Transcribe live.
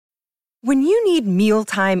When you need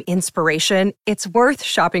mealtime inspiration, it's worth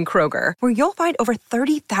shopping Kroger, where you'll find over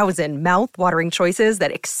 30,000 mouth-watering choices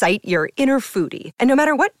that excite your inner foodie. And no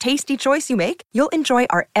matter what tasty choice you make, you'll enjoy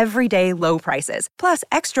our everyday low prices, plus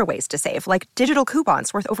extra ways to save, like digital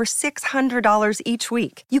coupons worth over $600 each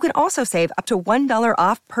week. You can also save up to $1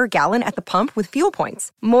 off per gallon at the pump with fuel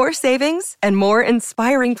points. More savings and more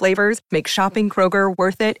inspiring flavors make shopping Kroger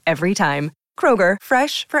worth it every time. Kroger,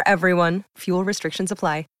 fresh for everyone. Fuel restrictions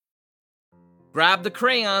apply. Grab the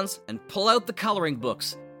crayons and pull out the coloring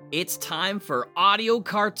books. It's time for audio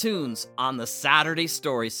cartoons on the Saturday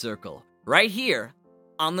Story Circle, right here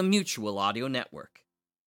on the Mutual Audio Network.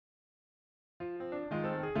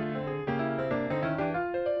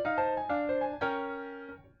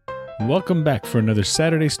 Welcome back for another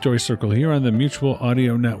Saturday Story Circle here on the Mutual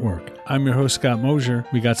Audio Network. I'm your host, Scott Mosier.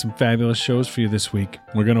 We got some fabulous shows for you this week.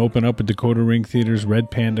 We're going to open up with Dakota Ring Theater's Red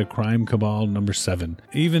Panda Crime Cabal number 7.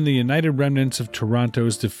 Even the united remnants of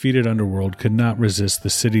Toronto's defeated underworld could not resist the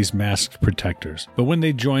city's masked protectors. But when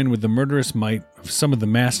they join with the murderous might of some of the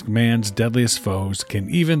masked man's deadliest foes, can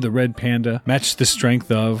even the Red Panda match the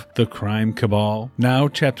strength of the Crime Cabal? Now,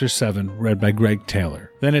 Chapter 7, read by Greg Taylor.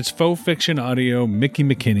 Then it's faux fiction audio Mickey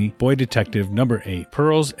McKinney, Boy Detective number 8,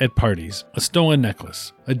 Pearls at Parties, a stolen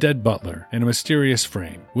necklace, a dead butler, and a mysterious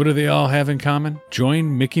frame. What do they all have in common?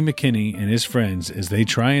 Join Mickey McKinney and his friends as they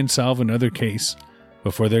try and solve another case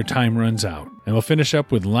before their time runs out. And we'll finish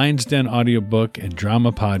up with Lion's Den audiobook and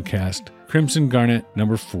drama podcast, Crimson Garnet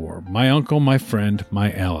number 4, My Uncle, My Friend,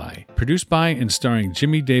 My Ally. Produced by and starring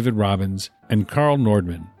Jimmy David Robbins and Carl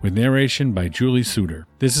Nordman, with narration by Julie Suter.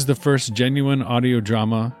 This is the first genuine audio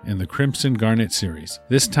drama in the Crimson Garnet series.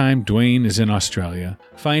 This time, Dwayne is in Australia,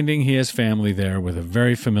 finding he has family there with a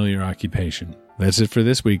very familiar occupation. That's it for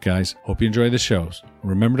this week, guys. Hope you enjoy the shows.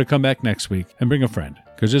 Remember to come back next week and bring a friend,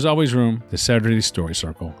 because there's always room, the Saturday Story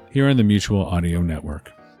Circle, here on the Mutual Audio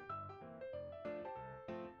Network.